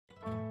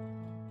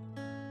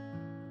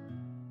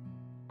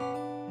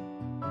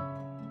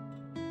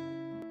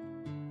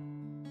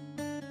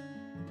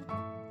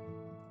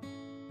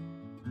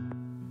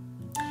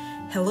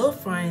Hello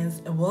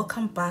friends, and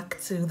welcome back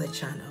to the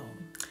channel.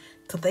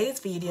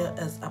 Today's video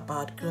is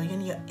about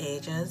growing your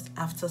edges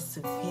after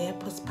severe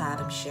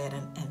postpartum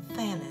shedding and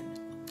thinning.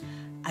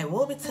 I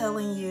will be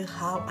telling you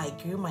how I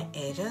grew my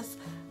edges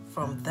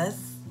from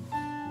this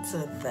to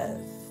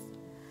this.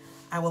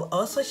 I will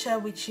also share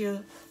with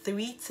you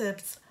 3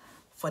 tips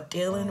for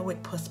dealing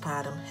with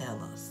postpartum hair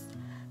loss.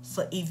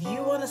 So if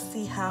you want to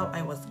see how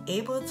I was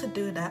able to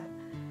do that,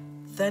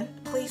 then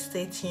please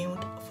stay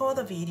tuned for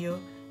the video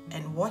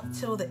and watch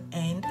till the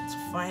end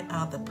to find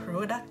out the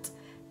product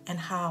and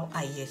how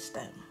I use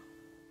them.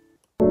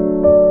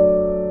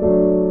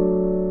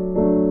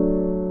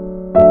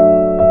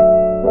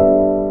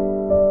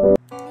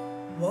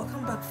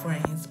 Welcome back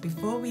friends.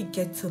 Before we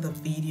get to the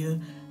video,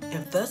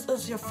 if this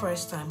is your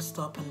first time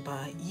stopping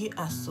by, you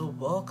are so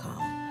welcome.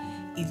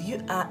 If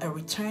you are a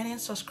returning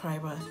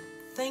subscriber,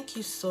 thank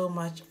you so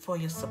much for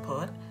your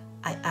support.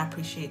 I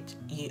appreciate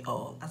you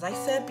all. As I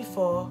said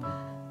before,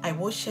 I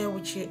will share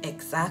with you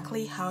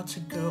exactly how to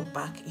grow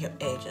back your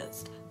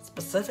edges,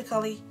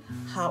 specifically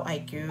how I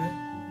grew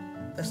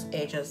these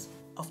edges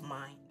of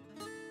mine.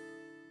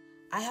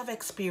 I have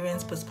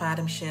experienced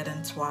postpartum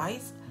shedding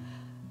twice,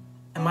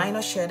 a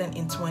minor shedding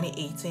in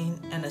 2018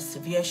 and a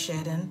severe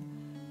shedding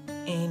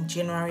in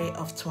January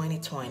of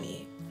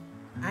 2020.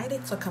 I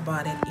did talk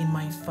about it in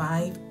my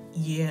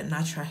 5-year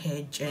natural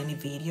hair journey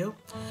video,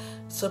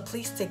 so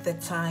please take the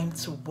time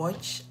to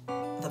watch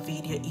the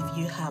video if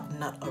you have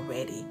not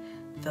already.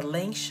 The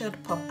link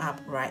should pop up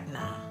right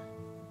now.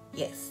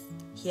 Yes,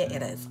 here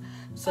it is.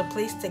 So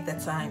please take the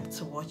time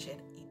to watch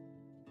it.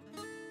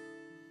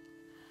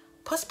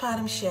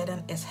 Postpartum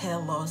shedding is hair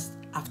loss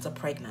after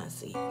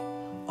pregnancy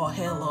or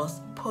hair loss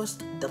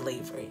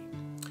post-delivery.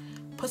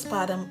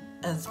 Postpartum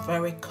is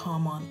very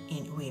common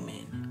in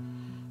women.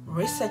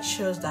 Research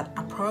shows that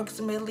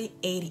approximately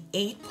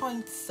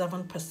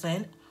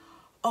 88.7%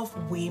 of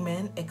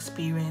women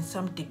experience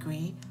some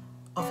degree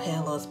of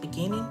hair loss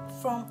beginning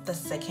from the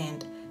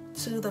 2nd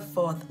to the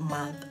 4th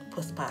month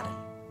postpartum.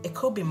 It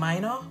could be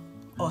minor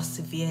or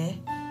severe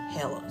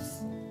hair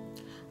loss.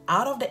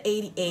 Out of the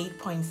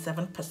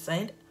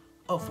 88.7%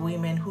 of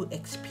women who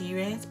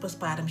experience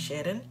postpartum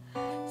shedding,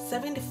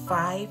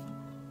 75%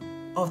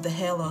 of the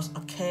hair loss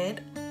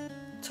occurred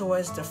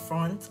towards the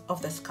front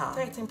of the scalp.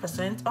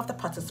 13% of the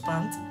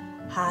participants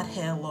had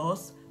hair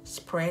loss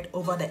spread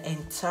over the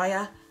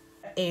entire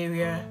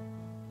area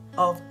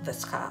of the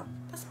scalp.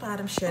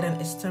 Postpartum shedding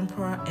is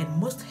temporary and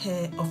most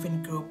hair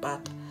often grow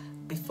back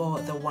before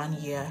the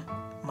 1-year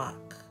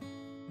mark.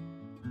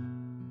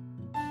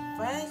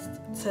 First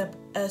tip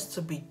is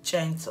to be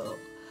gentle.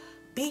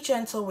 Be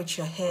gentle with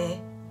your hair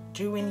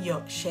during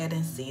your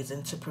shedding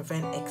season to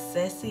prevent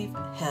excessive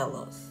hair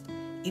loss.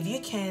 If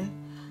you can,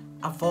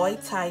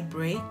 avoid tight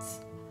braids,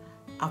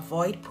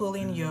 avoid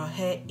pulling your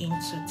hair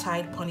into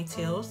tight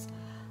ponytails,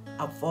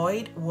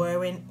 avoid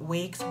wearing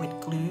wigs with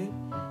glue,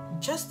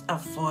 just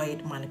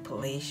avoid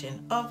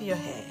manipulation of your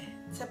hair.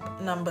 Tip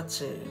number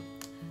 2.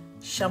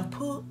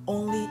 Shampoo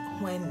only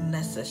when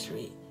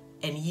necessary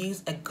and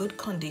use a good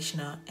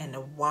conditioner and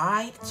a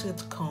wide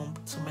tooth comb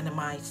to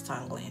minimize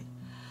tangling.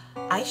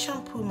 I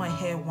shampoo my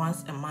hair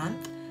once a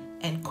month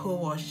and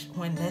co-wash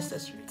when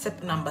necessary.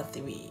 Tip number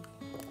 3.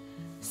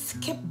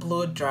 Skip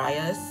blow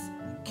dryers,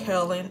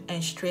 curling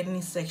and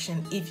straightening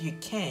section if you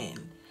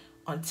can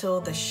until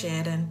the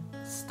shedding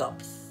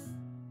stops.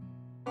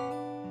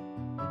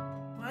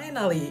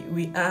 Finally,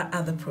 we are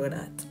at the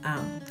product.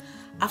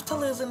 After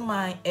losing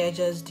my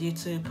edges due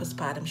to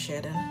postpartum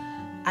shedding,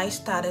 I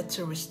started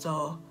to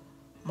restore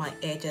my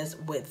edges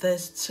with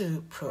these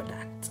 2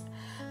 products.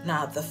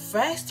 Now, the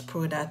first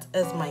product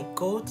is my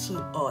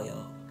go-to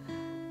oil.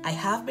 I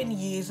have been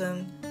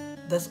using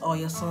this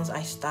oil since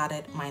I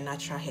started my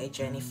natural hair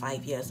journey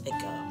 5 years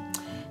ago.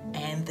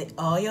 And the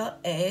oil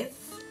is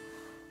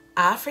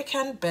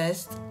African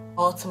Best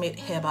Ultimate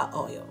Herbal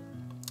Oil.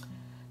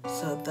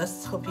 So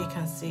this, hope you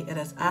can see, it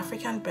is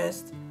African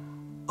Best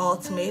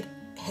Ultimate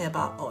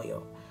Herbal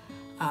Oil.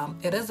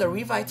 It is a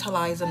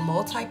revitalizing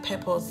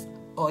multi-purpose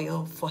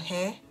oil for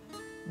hair,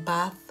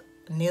 bath,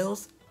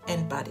 nails,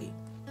 and body.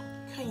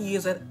 You can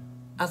use it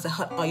as a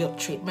hot oil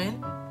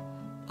treatment,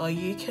 or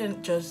you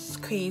can just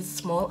squeeze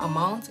small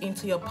amounts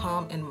into your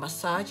palm and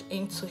massage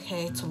into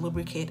hair to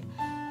lubricate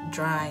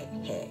dry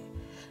hair.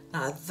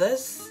 Now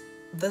this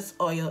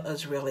oil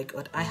is really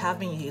good. I have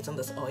been using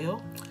this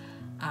oil.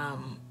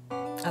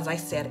 As I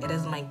said, it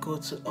is my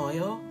go-to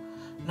oil.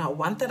 Now,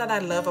 one thing that I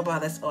love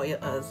about this oil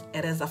is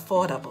it is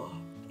affordable.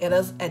 It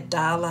is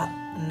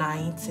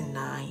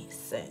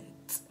 $1.99,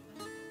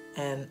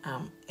 and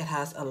it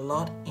has a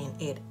lot in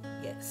it.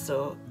 Yes,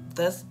 so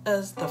this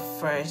is the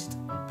first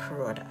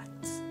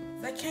product.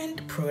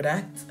 Second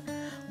product,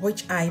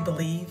 which I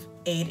believe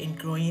aid in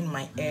growing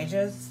my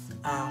edges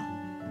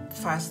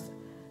fast,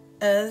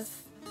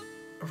 is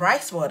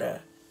rice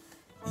water.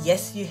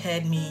 Yes, you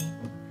heard me.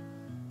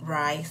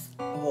 Rice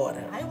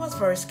water. I was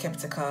very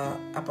skeptical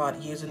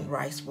about using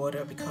rice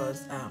water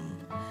because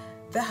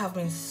there have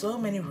been so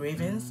many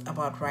ravings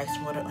about rice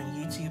water on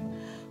YouTube,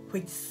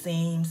 which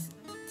seems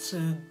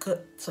too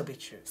good to be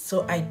true.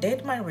 So I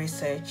did my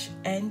research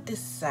and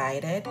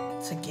decided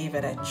to give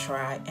it a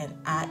try, and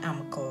I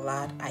am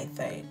glad I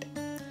did.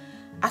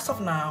 As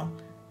of now,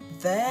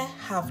 there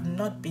have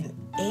not been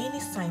any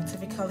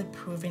scientifically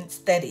proven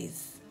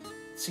studies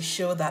to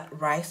show that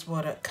rice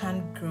water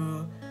can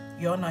grow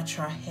your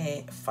natural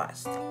hair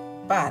fast,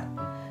 but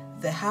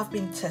there have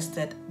been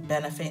tested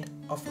benefits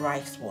of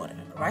rice water.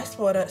 Rice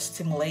water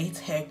stimulates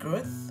hair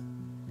growth,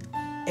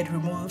 it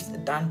removes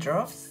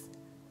dandruffs,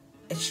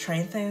 it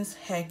strengthens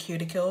hair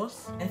cuticles,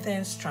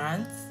 strengthens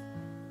strands,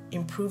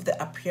 improves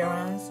the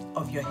appearance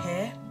of your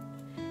hair.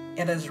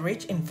 It is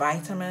rich in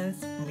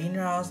vitamins,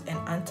 minerals, and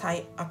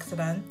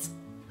antioxidants.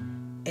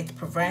 It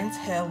prevents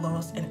hair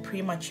loss and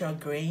premature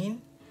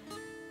graying.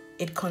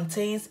 It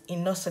contains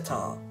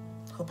inositol,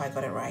 hope I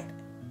got it right,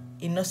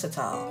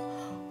 inositol,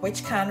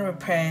 which can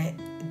repair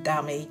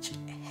damaged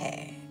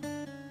hair.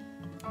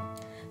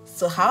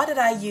 So how did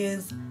I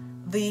use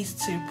these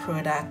two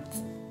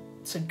products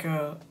to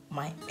grow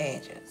my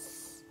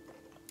edges?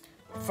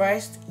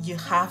 First, you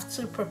have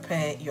to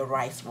prepare your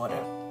rice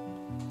water.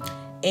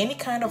 Any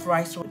kind of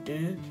rice will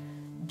do.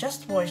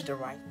 Just wash the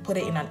rice, put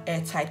it in an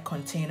airtight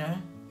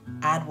container,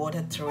 add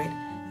water to it,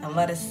 and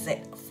let it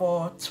sit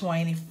for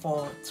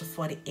 24 to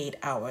 48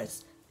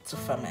 hours to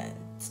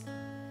ferment.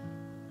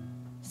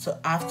 So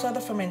after the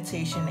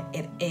fermentation,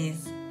 it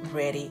is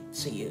ready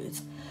to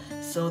use.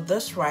 So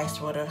this rice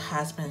water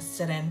has been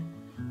sitting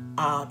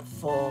out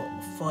for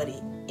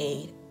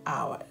 48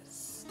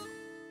 hours.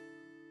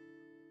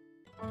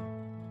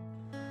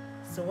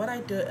 So what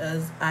I do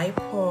is I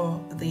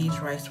pour this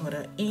rice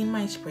water in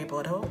my spray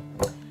bottle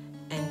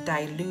and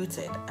dilute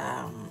it.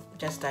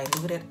 Just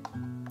dilute it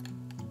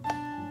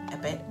a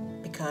bit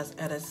because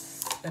it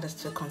is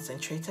too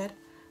concentrated.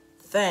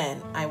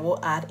 Then I will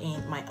add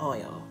in my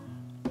oil.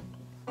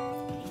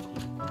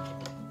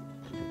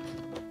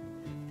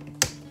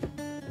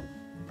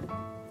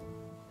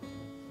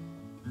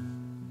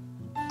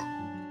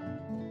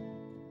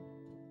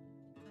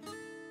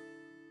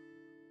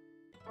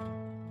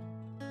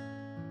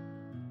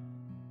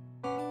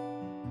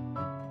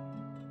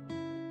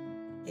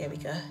 Here we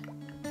go.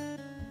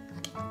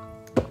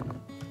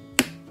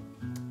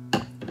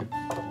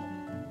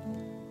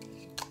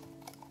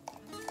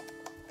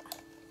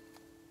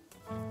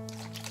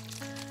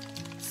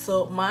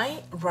 So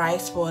my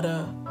rice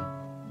water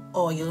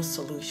oil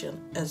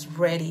solution is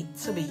ready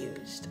to be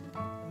used.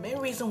 The main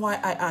reason why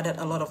I added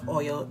a lot of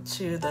oil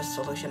to the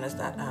solution is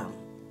that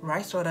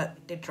rice water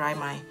did dry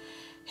my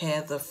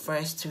hair the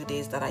first 2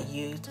 days that I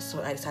used,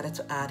 so I decided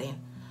to add in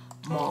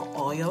more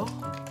oil.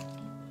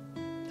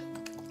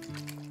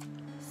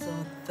 So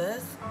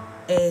this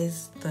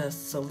is the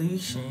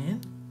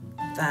solution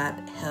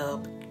that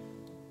helped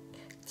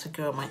to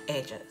grow my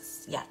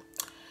edges. Yeah.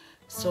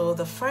 So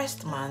the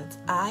first month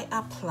I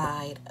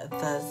applied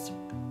this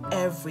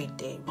every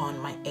day on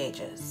my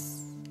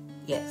edges.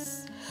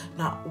 Yes.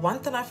 Now, one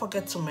thing I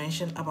forget to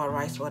mention about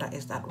rice water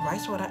is that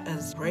rice water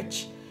is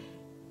rich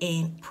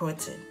in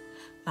protein.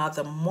 Now,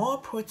 the more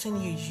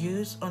protein you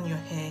use on your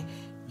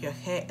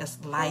hair is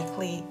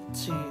likely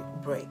to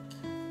break.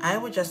 I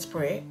will just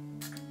spray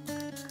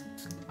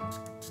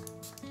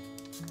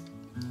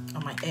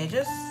on my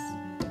edges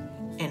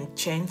and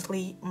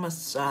gently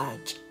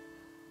massage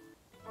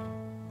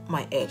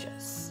my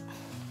edges.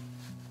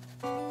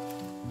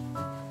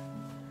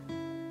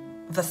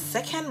 The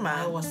second month,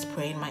 I was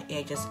spraying my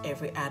edges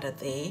every other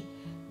day.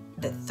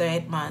 The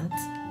third month,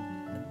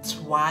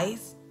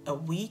 twice a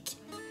week.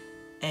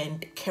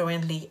 And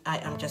currently, I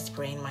am just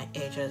spraying my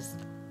edges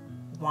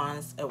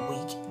once a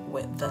week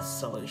with this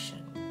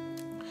solution.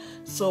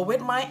 So with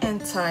my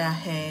entire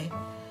hair,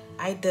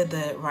 I did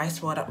the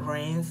rice water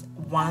rinse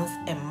once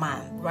a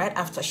month. Right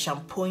after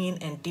shampooing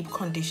and deep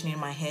conditioning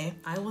my hair,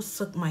 I will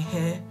soak my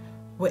hair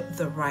with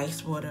the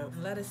rice water.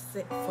 Let it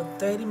sit for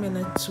 30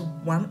 minutes to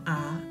 1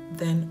 hour,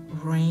 then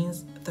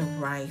rinse the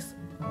rice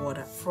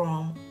water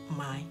from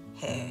my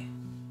hair.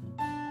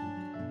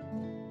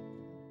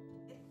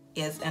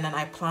 Yes, and then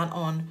I plan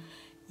on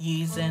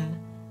using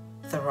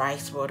the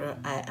rice water.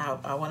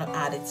 I want to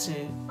add it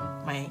to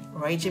my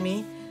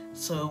regimen.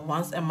 So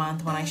once a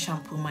month when I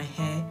shampoo my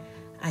hair,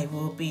 I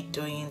will be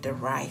doing the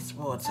rice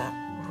water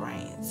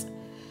rinse.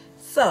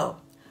 So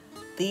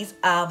these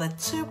are the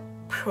two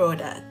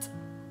products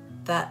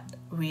that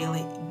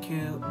really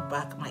grew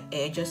back my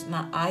edges.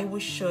 Now I will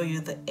show you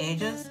the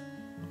edges.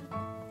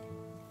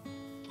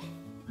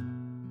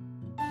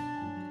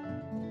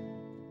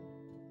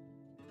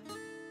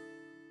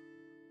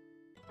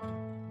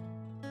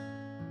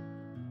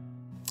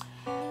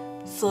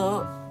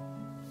 So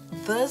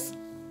this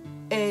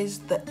is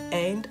the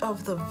end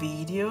of the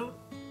video.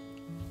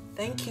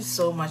 Thank you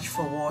so much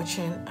for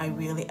watching. I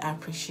really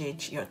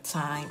appreciate your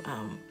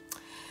time.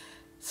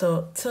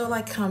 So till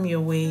I come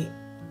your way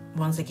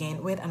once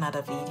again with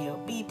another video,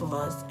 be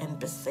blessed and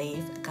be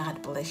safe.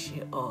 God bless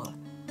you all.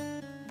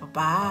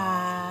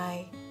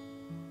 Bye-bye.